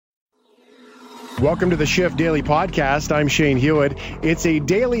Welcome to the Shift Daily Podcast. I'm Shane Hewitt. It's a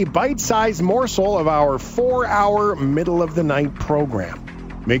daily bite-sized morsel of our 4-hour middle-of-the-night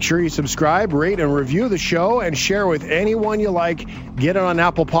program. Make sure you subscribe, rate, and review the show and share with anyone you like. Get it on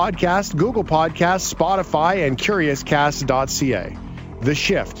Apple Podcasts, Google Podcasts, Spotify, and CuriousCast.ca. The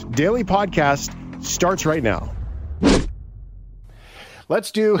Shift Daily Podcast starts right now. Let's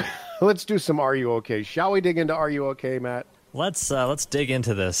do some Are You Okay? Shall we dig into Are You Okay, Matt? Let's dig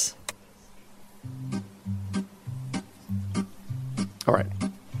into this. All right.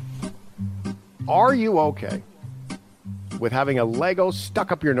 Are you okay with having a Lego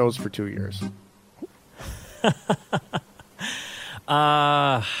stuck up your nose for 2 years?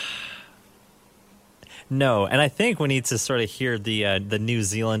 No, and I think we need to sort of hear the New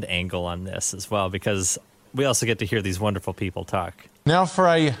Zealand angle on this as well, because we also get to hear these wonderful people talk. Now for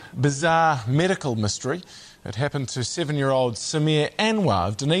a bizarre medical mystery. It happened to 7-year-old Samir Anwar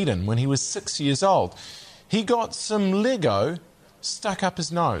of Dunedin when he was 6 years old. He got some Lego stuck up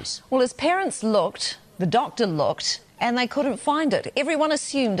his nose. Well, his parents looked, the doctor looked, and they couldn't find it. Everyone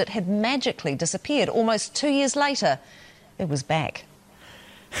assumed it had magically disappeared. Almost 2 years later, it was back.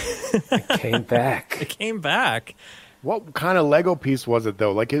 It came back. It came back. What kind of Lego piece was it,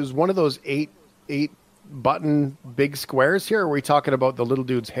 though? Like, it was one of those eight button big squares here, or are we talking about the little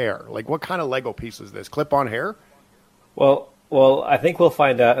dude's hair? Like, what kind of Lego piece is this? Clip-on hair? Well, I think we'll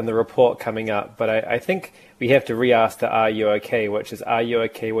find out in the report coming up, but I think we have to re-ask the Are You Okay, which is, are you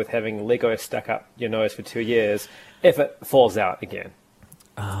okay with having Lego stuck up your nose for 2 years if it falls out again?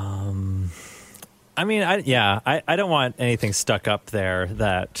 I mean, I don't want anything stuck up there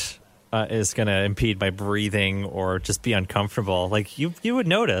that is going to impede my breathing or just be uncomfortable. Like, you would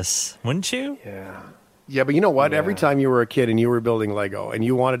notice, wouldn't you? Yeah, but you know what? Yeah. Every time you were a kid and you were building Lego and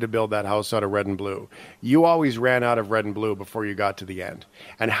you wanted to build that house out of red and blue, you always ran out of red and blue before you got to the end.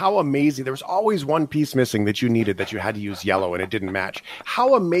 And how amazing. There was always one piece missing that you needed that you had to use yellow and it didn't match.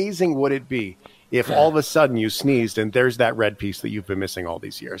 How amazing would it be if all of a sudden you sneezed and there's that red piece that you've been missing all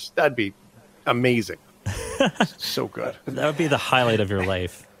these years? That'd be amazing. So good. That would be the highlight of your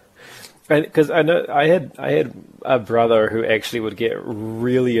life. Because I know I had a brother who actually would get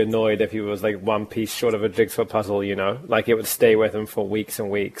really annoyed if he was like one piece short of a jigsaw puzzle, you know, like it would stay with him for weeks and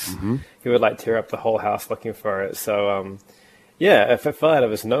weeks. Mm-hmm. He would like tear up the whole house looking for it. So, if it fell out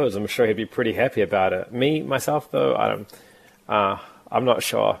of his nose, I'm sure he'd be pretty happy about it. Myself though, I'm not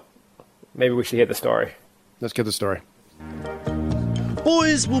sure. Maybe we should hear the story. Let's get the story.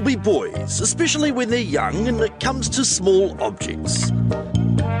 Boys will be boys, especially when they're young and it comes to small objects.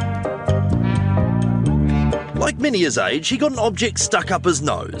 Like many his age, he got an object stuck up his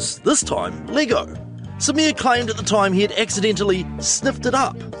nose, this time Lego. Samir claimed at the time he had accidentally sniffed it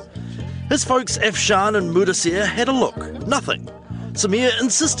up. His folks Afshan and Mudassir had a look, nothing. Samir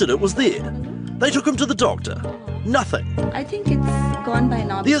insisted it was there. They took him to the doctor, nothing. I think it's gone by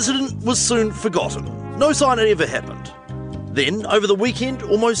now. The incident was soon forgotten, no sign it ever happened. Then, over the weekend,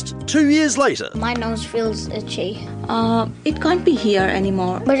 almost 2 years later... My nose feels itchy. It can't be here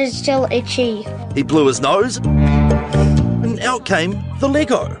anymore. But it's still itchy. He blew his nose, and out came the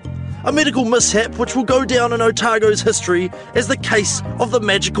Lego. A medical mishap which will go down in Otago's history as the case of the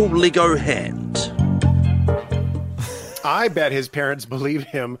magical Lego hand. I bet his parents believe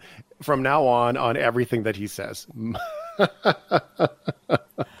him from now on everything that he says.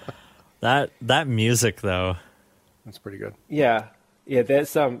 That music, though. That's pretty good. Yeah.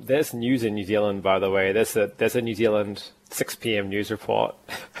 There's news in New Zealand, by the way. There's a New Zealand 6 p.m. news report.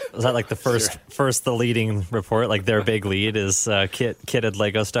 Was that like the first the leading report? Like their big lead is kid had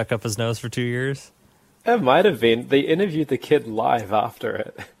Lego stuck up his nose for 2 years? It might have been. They interviewed the kid live after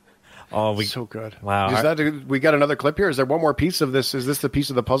it. Oh, so good. Wow. We got another clip here. Is there one more piece of this? Is this the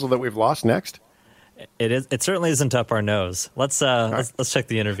piece of the puzzle that we've lost next? It is. It certainly isn't up our nose. Let's check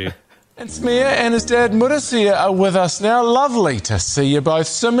the interview. And Samir and his dad Mudassir are with us now. Lovely to see you both.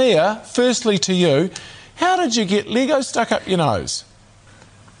 Samir, firstly to you, how did you get Lego stuck up your nose?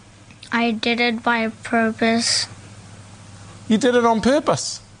 I did it by purpose. You did it on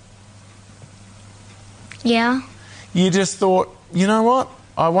purpose? Yeah. You just thought, you know what?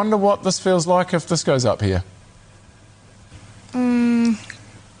 I wonder what this feels like if this goes up here.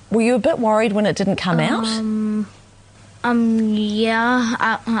 Were you a bit worried when it didn't come out? Yeah,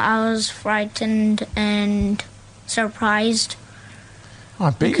 I was frightened and surprised. I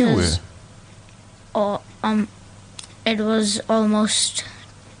bet you were. It was almost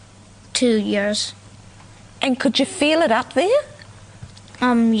 2 years. And could you feel it up there?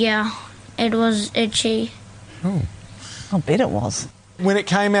 Yeah, it was itchy. Oh. I bet it was. When it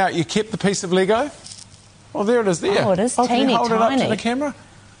came out, you kept the piece of Lego? Oh, there it is there. Oh, it is Can teeny you hold it up tiny. to the camera?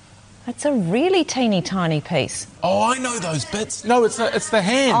 It's a really teeny tiny piece. Oh, I know those bits. No, it's the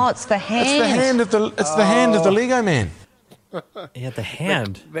hand. Oh, it's the hand. It's the hand of the Lego man. Yeah, the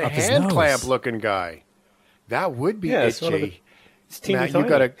hand. The up his hand nose. clamp looking guy. That would be it's one of itchy. It's teeny Matt, tiny. you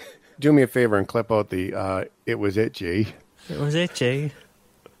got to do me a favor and clip out the it was itchy It was itchy.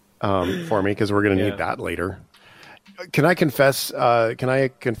 for me, because we're going to need Yeah. that later. Can I confess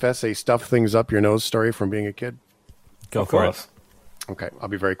a stuff things up your nose story from being a kid? Go Of for course. it. Okay, I'll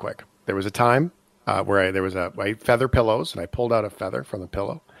be very quick. There was a time where I had feather pillows, and I pulled out a feather from the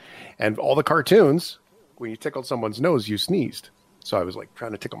pillow, and all the cartoons, when you tickled someone's nose, you sneezed. So I was like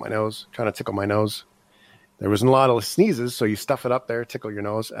trying to tickle my nose. There wasn't a lot of sneezes, so you stuff it up there, tickle your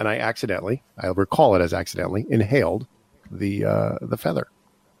nose, and I recall it as accidentally, inhaled the feather.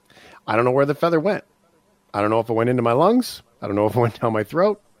 I don't know where the feather went. I don't know if it went into my lungs. I don't know if it went down my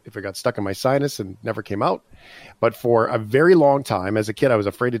throat, if it got stuck in my sinus and never came out. But for a very long time, as a kid, I was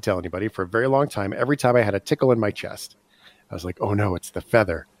afraid to tell anybody. For a very long time, every time I had a tickle in my chest, I was like, oh no, it's the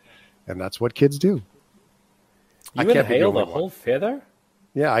feather. And that's what kids do. I You can't be the inhaled only a one. whole feather?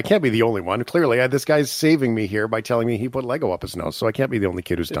 Yeah, I can't be the only one. Clearly, this guy's saving me here by telling me he put Lego up his nose, so I can't be the only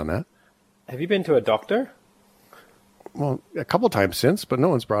kid who's done that. Have you been to a doctor? Well, a couple times since, but no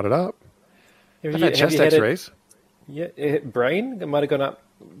one's brought it up. Have I've you- had chest have you had x-rays. brain that might have gone up,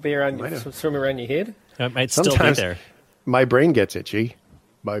 Might have. swimming around your head? It might still be Sometimes there. my brain gets itchy.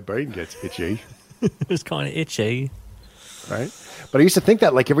 Just calling it itchy. Right? But I used to think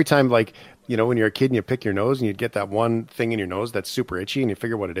that, like, every time, like, you know, when you're a kid and you pick your nose and you'd get that one thing in your nose that's super itchy and you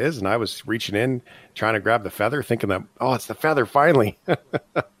figure what it is. And I was reaching in, trying to grab the feather, thinking that, oh, it's the feather finally.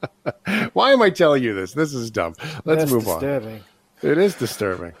 Why am I telling you this? This is dumb. Let's That's move disturbing. on. It is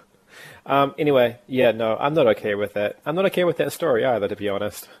disturbing. Anyway, yeah, no, I'm not okay with that. I'm not okay with that story either, to be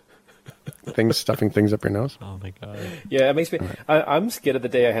honest. Stuffing things up your nose. Oh my god. Yeah, it makes me. I'm scared of the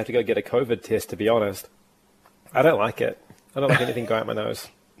day I have to go get a COVID test, to be honest. I don't like it. I don't like anything going out my nose.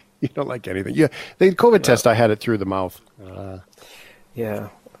 You don't like anything. Yeah, the COVID test, I had it through the mouth. Yeah.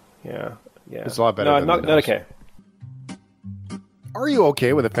 It's a lot better No, than not the nose. okay. Are you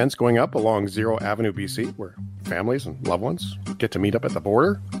okay with a fence going up along Zero Avenue, BC, where families and loved ones get to meet up at the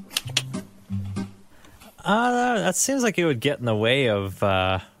border? That seems like it would get in the way of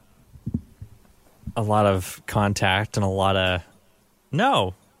a lot of contact and a lot of.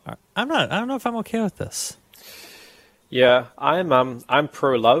 No, I'm not. I don't know if I'm okay with this. Yeah, I'm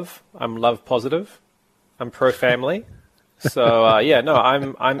pro love. I'm love positive. I'm pro family. So yeah, no,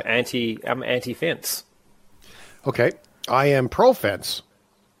 I'm anti fence. Okay, I am pro fence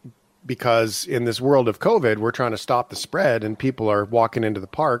because in this world of COVID, we're trying to stop the spread, and people are walking into the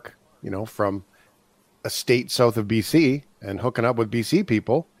park, you know, from a state south of BC and hooking up with BC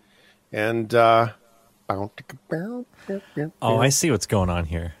people, and Oh, I see what's going on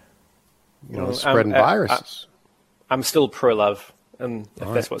here. you know, Well, spreading viruses. I'm still pro love, and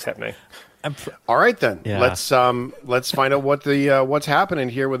if that's what's happening. All right, then. Yeah. Let's find out what the what's happening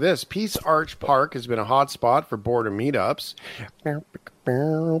here with this. Peace Arch Park has been a hot spot for border meetups.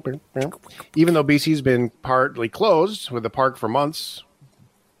 Even though BC's been partly closed with the park for months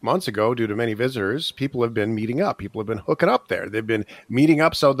ago due to many visitors, people have been meeting up. People have been hooking up there. They've been meeting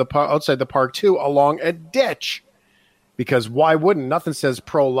up outside the park too, along a ditch. Because why wouldn't? Nothing says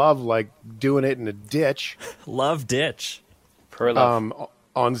pro-love like doing it in a ditch. Love ditch. Pro love.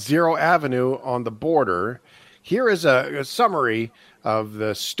 On Zero Avenue on the border. Here is a summary of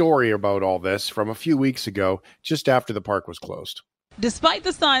the story about all this from a few weeks ago, just after the park was closed. Despite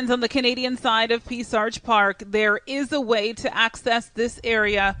the signs on the Canadian side of Peace Arch Park, there is a way to access this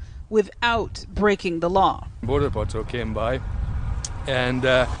area without breaking the law. Border Patrol came by and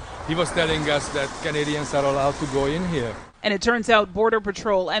he was telling us that Canadians are allowed to go in here. And it turns out Border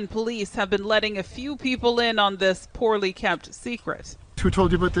Patrol and police have been letting a few people in on this poorly kept secret. Who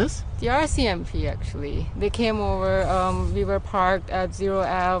told you about this? The RCMP, actually. They came over. We were parked at Zero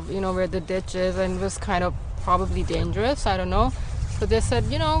Ave, where the ditch is, and it was kind of probably dangerous. I don't know. So they said,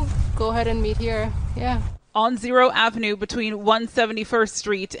 go ahead and meet here. Yeah. On Zero Avenue between 171st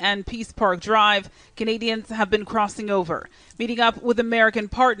Street and Peace Park Drive, Canadians have been crossing over, meeting up with American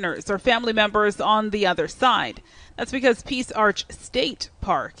partners or family members on the other side. That's because Peace Arch State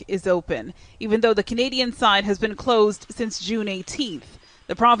Park is open, even though the Canadian side has been closed since June 18th.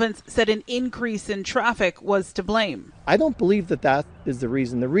 The province said an increase in traffic was to blame. I don't believe that is the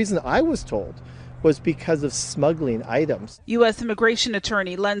reason. The reason I was told was because of smuggling items. U.S. Immigration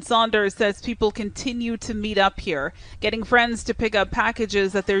Attorney Len Saunders says people continue to meet up here, getting friends to pick up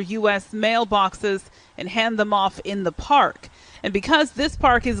packages at their U.S. mailboxes and hand them off in the park. And because this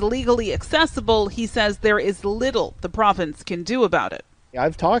park is legally accessible, he says there is little the province can do about it.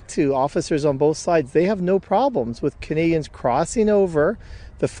 I've talked to officers on both sides. They have no problems with Canadians crossing over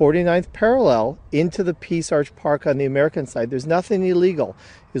the 49th parallel into the Peace Arch Park on the American side. There's nothing illegal.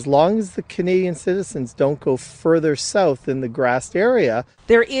 As long as the Canadian citizens don't go further south in the grassed area.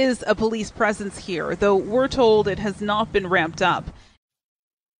 There is a police presence here, though we're told it has not been ramped up.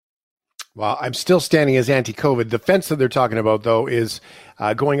 Well, I'm still standing as anti-COVID. The fence that they're talking about, though, is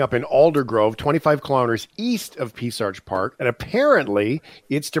going up in Aldergrove, 25 kilometers east of Peace Arch Park. And apparently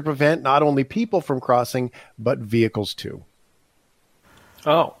it's to prevent not only people from crossing, but vehicles too.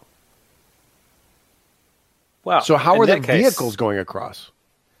 Oh. Well, so how are the vehicles going across?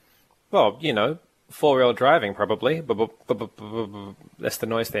 Well, four-wheel driving probably. That's the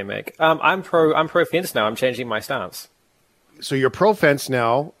noise they make. I'm pro fence now. I'm changing my stance. So you're pro-fence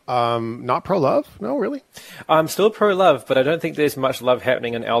now, not pro-love? No, really? I'm still pro-love, but I don't think there's much love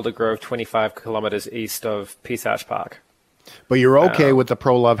happening in Aldergrove, 25 kilometers east of Peace Arch Park. But you're okay with the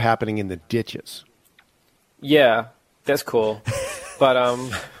pro-love happening in the ditches? Yeah, that's cool. But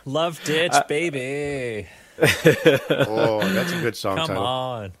Love Ditch, baby. Oh, that's a good song Come title.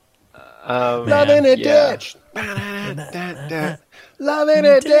 on. Love in a ditch. Love in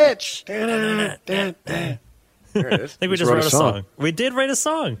a ditch. There it is. I think we just wrote a song. We did write a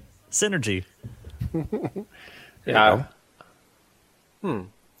song. Synergy. Yeah. What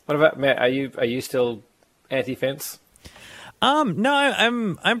about Matt? Are you still anti-fence?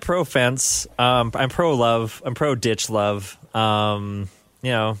 No, I'm pro fence. I'm pro love. I'm pro ditch love. Love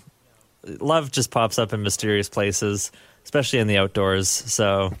just pops up in mysterious places, especially in the outdoors.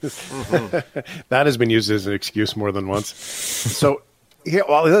 So that has been used as an excuse more than once. So here,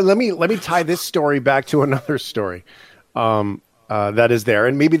 well, let me tie this story back to another story that is there,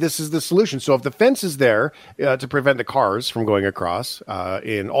 and maybe this is the solution. So if the fence is there to prevent the cars from going across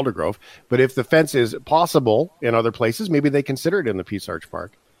in Aldergrove, but if the fence is possible in other places, maybe they consider it in the Peace Arch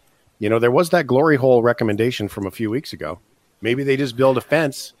Park. There was that glory hole recommendation from a few weeks ago. Maybe they just build a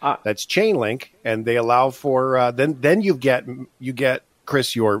fence that's chain link, and they allow for then you get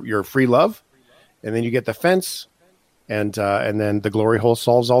Chris your free love, and then you get the fence. And then the glory hole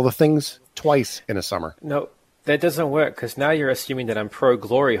solves all the things twice in a summer. No, that doesn't work because now you're assuming that I'm pro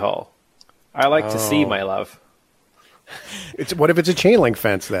glory hole. I like to see my love. What if it's a chain link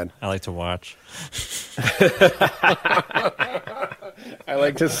fence then? I like to watch. I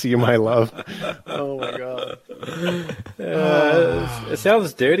like to see my love. Oh my god! It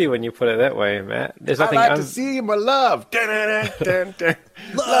sounds dirty when you put it that way, Matt. There's nothing. I like to see my love.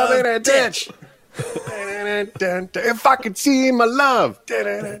 Love in a ditch. If I could see my love,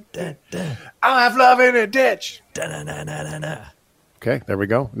 I'll have love in a ditch. Okay, there we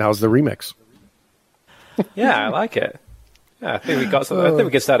go. Now's the remix. Yeah, I like it. Yeah, I think we got something. I think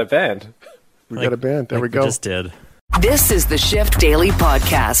we could start a band. We got a band. There we go. We just did. This is the Shift Daily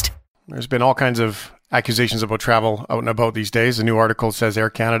Podcast. There's been all kinds of accusations about travel out and about these days. A new article says Air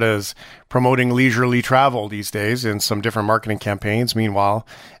Canada is promoting leisurely travel these days in some different marketing campaigns. Meanwhile,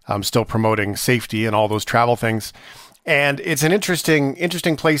 I'm still promoting safety and all those travel things. And it's an interesting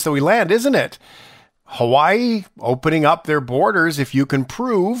place that we land, isn't it? Hawaii opening up their borders if you can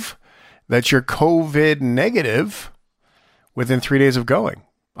prove that you're COVID negative within 3 days of going.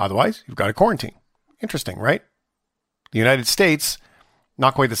 Otherwise, you've got to quarantine. Interesting, right? The United States,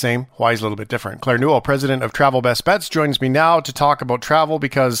 not quite the same. Hawaii's a little bit different. Claire Newell, president of Travel Best Bets, joins me now to talk about travel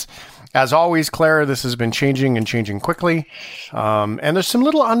because, as always, Claire, this has been changing and changing quickly. And there's some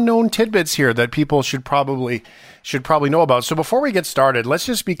little unknown tidbits here that people should probably know about. So before we get started, let's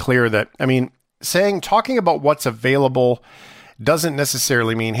just be clear that, talking about what's available doesn't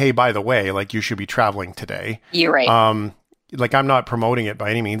necessarily mean, hey, by the way, like you should be traveling today. You're right. I'm not promoting it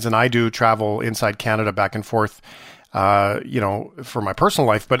by any means. And I do travel inside Canada back and forth for my personal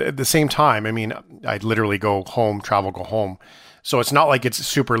life. But at the same time, I literally go home, travel, go home. So it's not like it's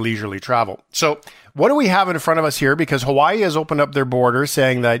super leisurely travel. So what do we have in front of us here? Because Hawaii has opened up their border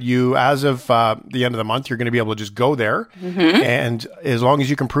saying that you, as of the end of the month, you're going to be able to just go there. Mm-hmm. And as long as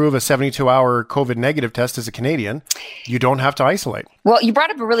you can prove a 72-hour COVID negative test as a Canadian, you don't have to isolate. Well, you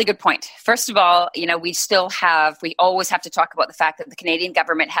brought up a really good point. First of all, we always have to talk about the fact that the Canadian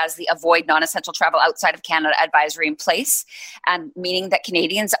government has the avoid non-essential travel outside of Canada advisory in place, meaning that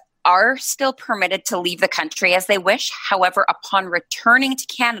Canadians are still permitted to leave the country as they wish. However, upon returning to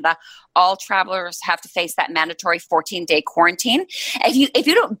Canada, all travelers have to face that mandatory 14-day quarantine. If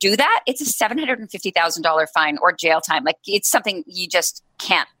you don't do that, it's a $750,000 fine or jail time. Like, it's something you just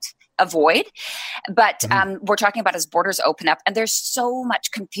can't avoid. But we're talking about as borders open up, and there's so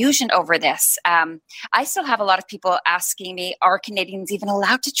much confusion over this. I still have a lot of people asking me, are Canadians even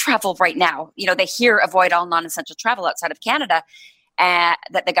allowed to travel right now? They hear avoid all non-essential travel outside of Canada.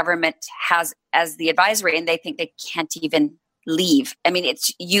 that the government has as the advisory, and they think they can't even leave. I mean,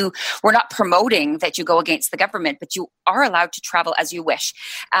 we're not promoting that you go against the government, but you are allowed to travel as you wish.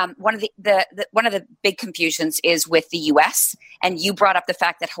 One of the big confusions is with the U.S., and you brought up the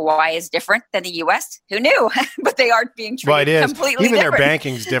fact that Hawaii is different than the U.S. Who knew? But they are being treated completely Even different. their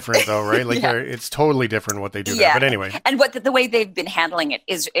banking's different, though, right? Like it's totally different what they do there. But anyway, and the way they've been handling it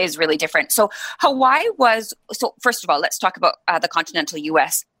is really different. So Hawaii first of all, let's talk about the continental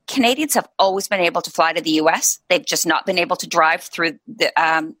U.S. Canadians have always been able to fly to the U.S. They've just not been able to drive through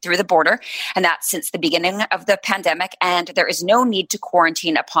the border, and that's since the beginning of the pandemic. And there is no need to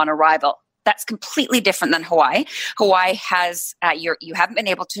quarantine upon arrival. That's completely different than Hawaii. Hawaii has you haven't been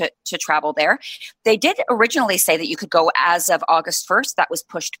able to travel there. They did originally say that you could go as of August 1st. That was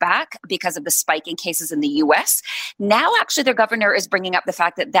pushed back because of the spike in cases in the U.S. Now, actually, their governor is bringing up the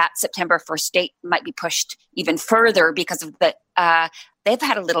fact that September 1st date might be pushed even further because of the they've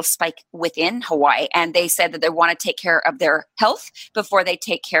had a little spike within Hawaii, and they said that they want to take care of their health before they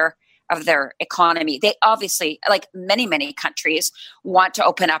take care of their economy. They obviously, like many, many countries, want to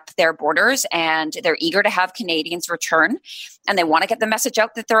open up their borders, and they're eager to have Canadians return, and they want to get the message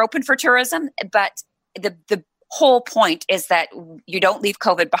out that they're open for tourism. But the whole point is that you don't leave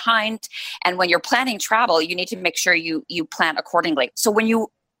COVID behind, and when you're planning travel, you need to make sure you plan accordingly. So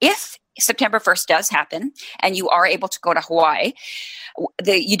if September 1st does happen and you are able to go to Hawaii,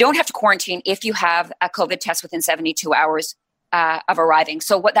 you don't have to quarantine if you have a COVID test within 72 hours of arriving.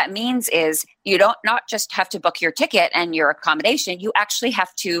 So what that means is you don't not just have to book your ticket and your accommodation, you actually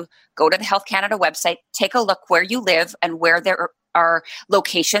have to go to the Health Canada website, take a look where you live and where there are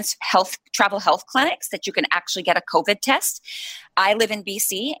locations, travel health clinics that you can actually get a COVID test. I live in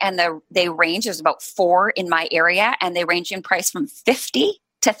BC, and they range, there's about 4 in my area, and they range in price from $50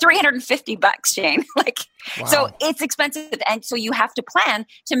 to $350, Shane. Wow. So it's expensive. And so you have to plan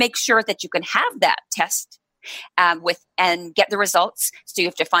to make sure that you can have that test and get the results. So you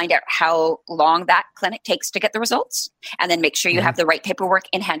have to find out how long that clinic takes to get the results, and then make sure you have the right paperwork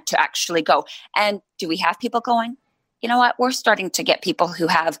in hand to actually go. And do we have people going? You know what? We're starting to get people who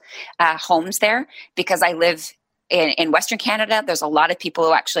have homes there, because I live in Western Canada. There's a lot of people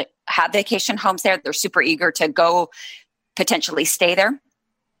who actually have vacation homes there. They're super eager to go potentially stay there.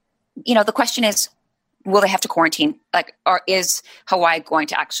 You know, the question is, will they have to quarantine? Or is Hawaii going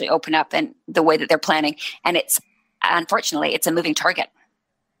to actually open up in the way that they're planning? And unfortunately, it's a moving target.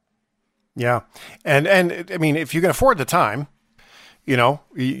 Yeah. And I mean, if you can afford the time, you know,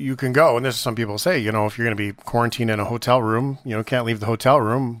 you can go. And this is some people say, you know, if you're going to be quarantined in a hotel room, you know, can't leave the hotel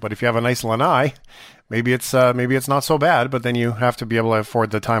room. But if you have a nice lanai, maybe it's not so bad, but then you have to be able to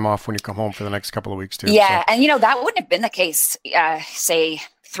afford the time off when you come home for the next couple of weeks too. Yeah. So. And, you know, that wouldn't have been the case, say,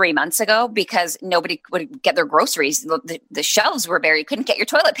 3 months ago, because nobody would get their groceries. The shelves were bare. You couldn't get your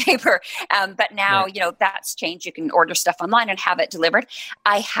toilet paper. But now, you know, that's changed. You can order stuff online and have it delivered.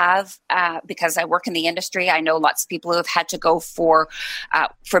 I have, because I work in the industry, I know lots of people who have had to go for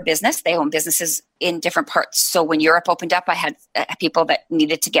business. They own businesses in different parts. So when Europe opened up, I had people that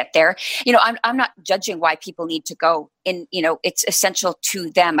needed to get there. You know, I'm not judging why people need to go. You know, it's essential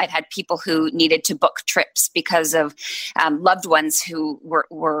to them. I've had people who needed to book trips because of loved ones who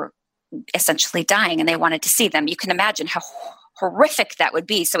were essentially dying, and they wanted to see them. You can imagine how horrific that would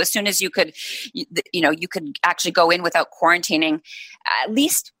be. So as soon as you could actually go in without quarantining, at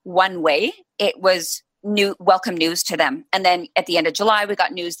least one way, it was welcome news to them. And then at the end of July, we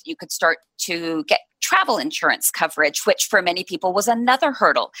got news that you could start to get travel insurance coverage, which for many people was another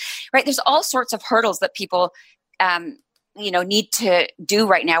hurdle, right? There's all sorts of hurdles that people, need to do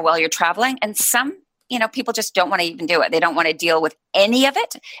right now while you're traveling. And some, people just don't want to even do it. They don't want to deal with any of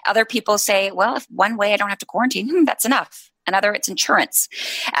it. Other people say, well, if one way I don't have to quarantine, that's enough. Another, it's insurance.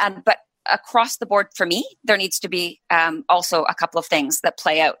 But across the board, for me, there needs to be also a couple of things that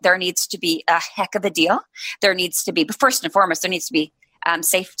play out. There needs to be a heck of a deal. There needs to be, but first and foremost, there needs to be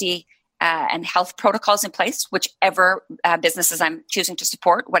safety and health protocols in place, whichever businesses I'm choosing to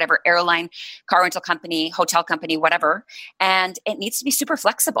support, whatever airline, car rental company, hotel company, whatever. And it needs to be super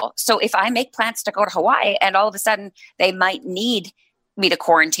flexible. So if I make plans to go to Hawaii and all of a sudden they might need me to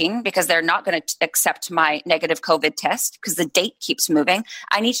quarantine because they're not going to accept my negative COVID test because the date keeps moving,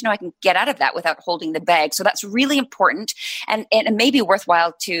 I need to know I can get out of that without holding the bag. So that's really important. And it may be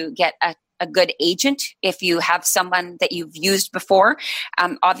worthwhile to get a good agent if you have someone that you've used before.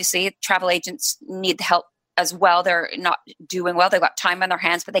 Obviously, travel agents need the help as well. They're not doing well. They've got time on their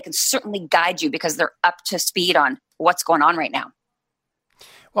hands, but they can certainly guide you because they're up to speed on what's going on right now.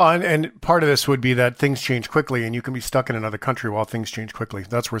 Well, and part of this would be that things change quickly, and you can be stuck in another country while things change quickly.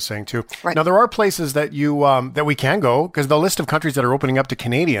 That's what we're saying too. Right. Now, there are places that that we can go, because the list of countries that are opening up to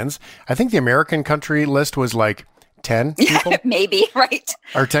Canadians, I think the American country list was like 10 people, maybe, right?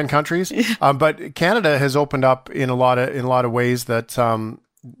 Or 10 countries. But Canada has opened up in a lot of ways that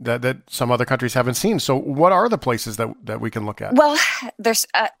that some other countries haven't seen. So what are the places that we can look at? Well, there's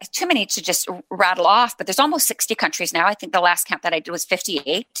too many to just rattle off, but there's almost 60 countries now. I think the last count that I did was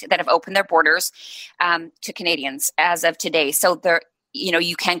 58 that have opened their borders to Canadians as of today. So there,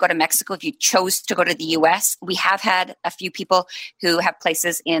 you can go to Mexico if you chose to go to the U.S. We have had a few people who have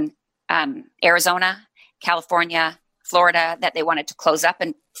places in Arizona, California, Florida that they wanted to close up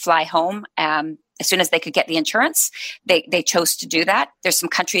and fly home as soon as they could get the insurance. They chose to do that. There's some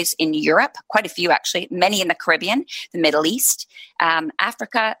countries in Europe, quite a few actually, many in the Caribbean, the Middle East,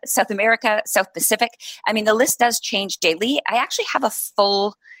 Africa, South America, South Pacific. I mean, the list does change daily. I actually have a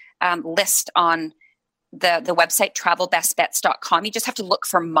full list on the website travelbestbets.com. You just have to look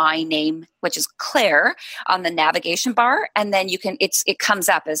for my name, which is Claire, on the navigation bar, and then it comes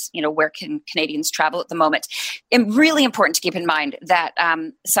up as where can Canadians travel at the moment. And really important to keep in mind that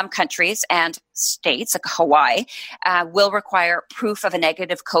some countries and states like Hawaii will require proof of a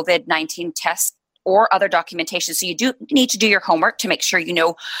negative COVID-19 test or other documentation. So you do need to do your homework to make sure you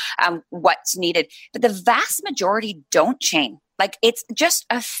know what's needed. But the vast majority don't, Shane. Like, it's just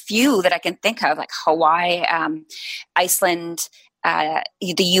a few that I can think of, like Hawaii, Iceland, the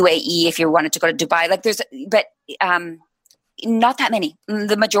UAE, if you wanted to go to Dubai. Like, but not that many.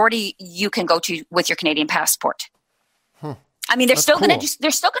 The majority you can go to with your Canadian passport. I mean, they're still going to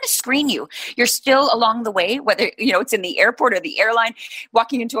screen you. You're still along the way, whether it's in the airport or the airline,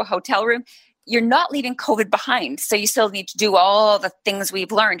 walking into a hotel room. You're not leaving COVID behind. So you still need to do all the things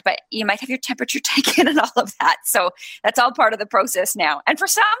we've learned, but you might have your temperature taken and all of that. So that's all part of the process now. And for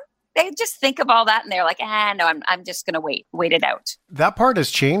some, they just think of all that and they're like, no, I'm just going to wait it out. That part has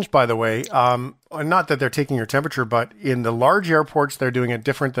changed, by the way. Not that they're taking your temperature, but in the large airports, they're doing it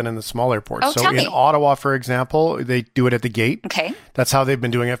different than in the small airports. Oh, so in Ottawa, for example, they do it at the gate. Okay. That's how they've been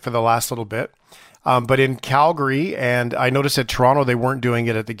doing it for the last little bit. But in Calgary, and I noticed at Toronto, they weren't doing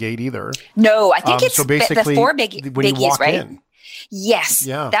it at the gate either. No, I think it's so basically, the four biggies, right? In. Yes,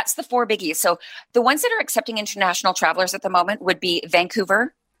 that's the four biggies. So the ones that are accepting international travelers at the moment would be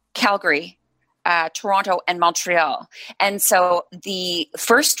Vancouver, Calgary, Toronto, and Montreal. And so the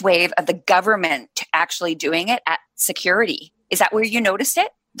first wave of the government actually doing it at security, is that where you noticed it?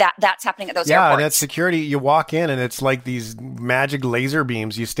 That's happening at those airports. Yeah, that's security. You walk in and it's like these magic laser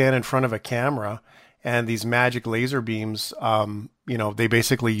beams. You stand in front of a camera and these magic laser beams, they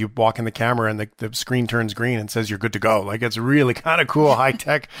basically, you walk in the camera and the screen turns green and says you're good to go. Like, it's really kind of cool, high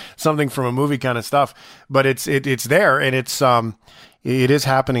tech, something from a movie kind of stuff. But it's there, and it is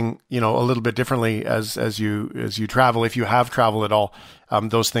happening, a little bit differently as you travel. If you have traveled at all,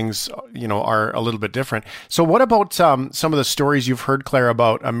 those things, are a little bit different. So what about some of the stories you've heard, Claire,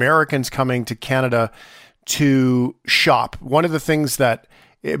 about Americans coming to Canada to shop? One of the things that,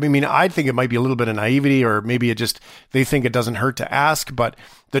 I think it might be a little bit of naivety, or maybe they think it doesn't hurt to ask, but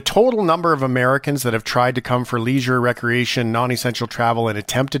the total number of Americans that have tried to come for leisure, recreation, non-essential travel and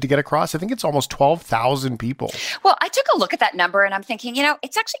attempted to get across, I think it's almost 12,000 people. Well, I took a look at that number and I'm thinking,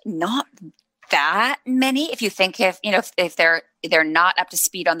 it's actually not that many. If you think if they're not up to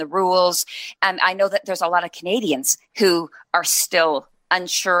speed on the rules, and I know that there's a lot of Canadians who are still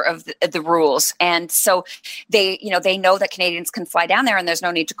unsure of the rules. And so they know that Canadians can fly down there and there's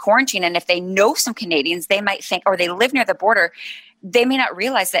no need to quarantine. And if they know some Canadians, they might think, or they live near the border, they may not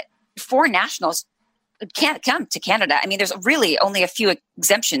realize that foreign nationals can't come to Canada. I mean, there's really only a few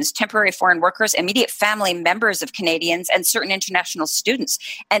exemptions: temporary foreign workers, immediate family members of Canadians, and certain international students.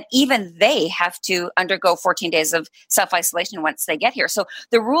 And even they have to undergo 14 days of self-isolation once they get here. So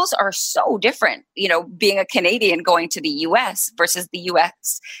the rules are so different, being a Canadian going to the U.S. versus the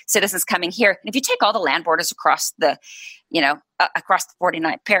U.S. citizens coming here. And if you take all the land borders across the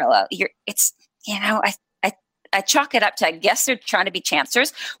 49th parallel, I chalk it up to, I guess they're trying to be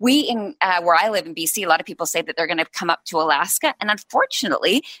chancers. We where I live in BC, a lot of people say that they're going to come up to Alaska. And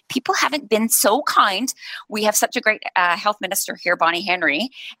unfortunately, people haven't been so kind. We have such a great health minister here, Bonnie Henry,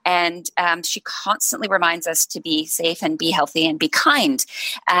 and she constantly reminds us to be safe and be healthy and be kind.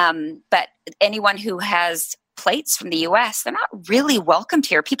 But anyone who has plates from the U.S., they're not really welcomed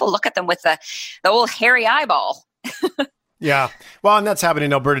here. People look at them with the old hairy eyeball. Yeah. Well, and that's happening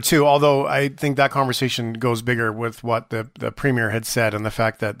in Alberta too, although I think that conversation goes bigger with what the premier had said and the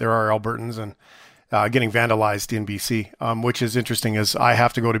fact that there are Albertans and getting vandalized in BC, which is interesting, as I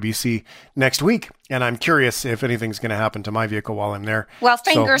have to go to BC next week And I'm curious if anything's going to happen to my vehicle while I'm there. Well,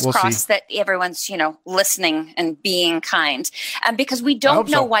 fingers we'll crossed see. that everyone's, listening and being kind. Because we don't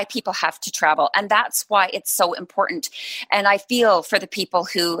know why people have to travel. And that's why it's so important. And I feel for the people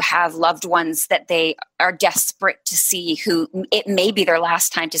who have loved ones that they are desperate to see, who it may be their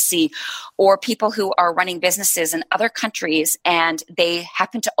last time to see, or people who are running businesses in other countries and they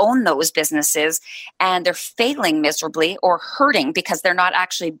happen to own those businesses and they're failing miserably or hurting because they're not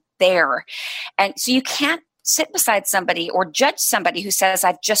actually there. And so you can't sit beside somebody or judge somebody who says,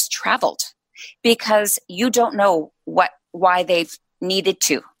 I've just traveled, because you don't know why they've needed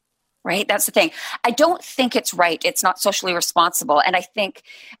to, right? That's the thing. I don't think it's right. It's not socially responsible. And I think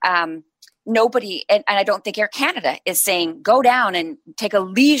nobody, and I don't think Air Canada is saying, go down and take a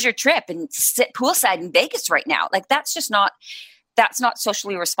leisure trip and sit poolside in Vegas right now. Like, that's not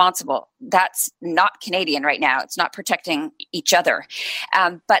socially responsible. That's not Canadian right now. It's not protecting each other.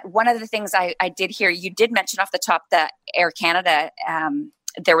 But one of the things I did hear, you did mention off the top that Air Canada,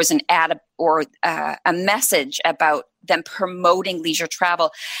 there was an ad or a message about them promoting leisure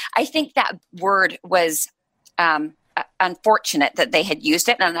travel. I think that word was unfortunate that they had used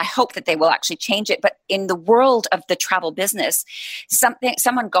it, and I hope that they will actually change it. But in the world of the travel business,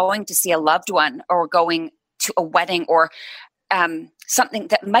 someone going to see a loved one or going to a wedding or something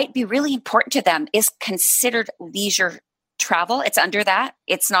that might be really important to them is considered leisure travel. It's under that.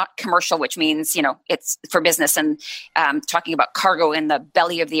 It's not commercial, which means, it's for business and talking about cargo in the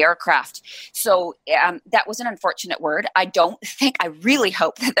belly of the aircraft. So that was an unfortunate word. I really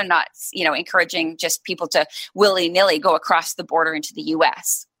hope that they're not, encouraging just people to willy-nilly go across the border into the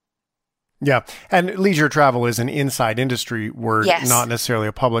U.S. Yeah. And leisure travel is an inside industry word, yes, not necessarily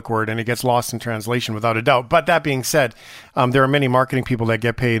a public word, and it gets lost in translation without a doubt. But that being said, there are many marketing people that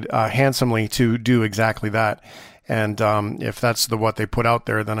get paid handsomely to do exactly that. And if that's what they put out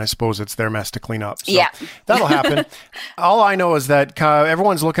there, then I suppose it's their mess to clean up. So yeah, that'll happen. All I know is that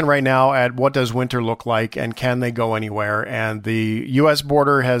everyone's looking right now at what does winter look like and can they go anywhere. And the U.S.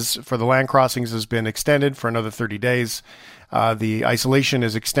 border for the land crossings has been extended for another 30 days. The isolation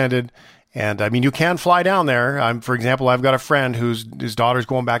is extended. And I mean, you can fly down there. For example, I've got a friend his daughter's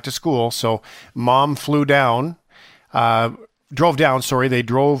going back to school. So mom flew down, drove down. Sorry, they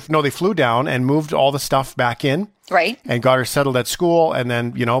flew down and moved all the stuff back in. Right. And got her settled at school. And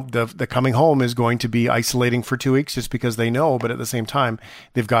then, the coming home is going to be isolating for 2 weeks just because they know. But at the same time,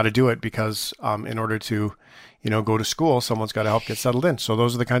 they've got to do it because in order to, go to school, someone's got to help get settled in. So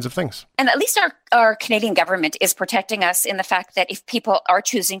those are the kinds of things. And at least our Canadian government is protecting us in the fact that if people are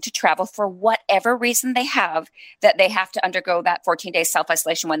choosing to travel for whatever reason they have, that they have to undergo that 14-day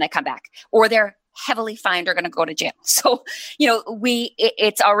self-isolation when they come back, or they're heavily fined or going to go to jail. So,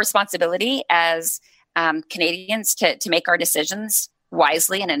 it's our responsibility as Canadians to make our decisions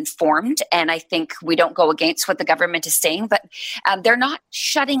wisely and informed. And I think we don't go against what the government is saying, but they're not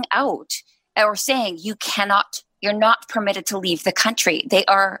shutting out or saying you're not permitted to leave the country. They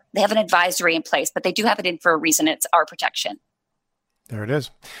have an advisory in place, but they do have it in for a reason. It's our protection. There it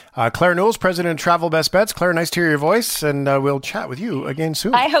is. Claire Knowles, president of Travel Best Bets. Claire, nice to hear your voice, and we'll chat with you again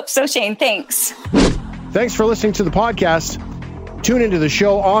soon. I hope so, Shane. Thanks. Thanks for listening to the podcast. Tune into the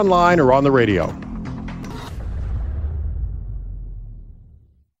show online or on the radio.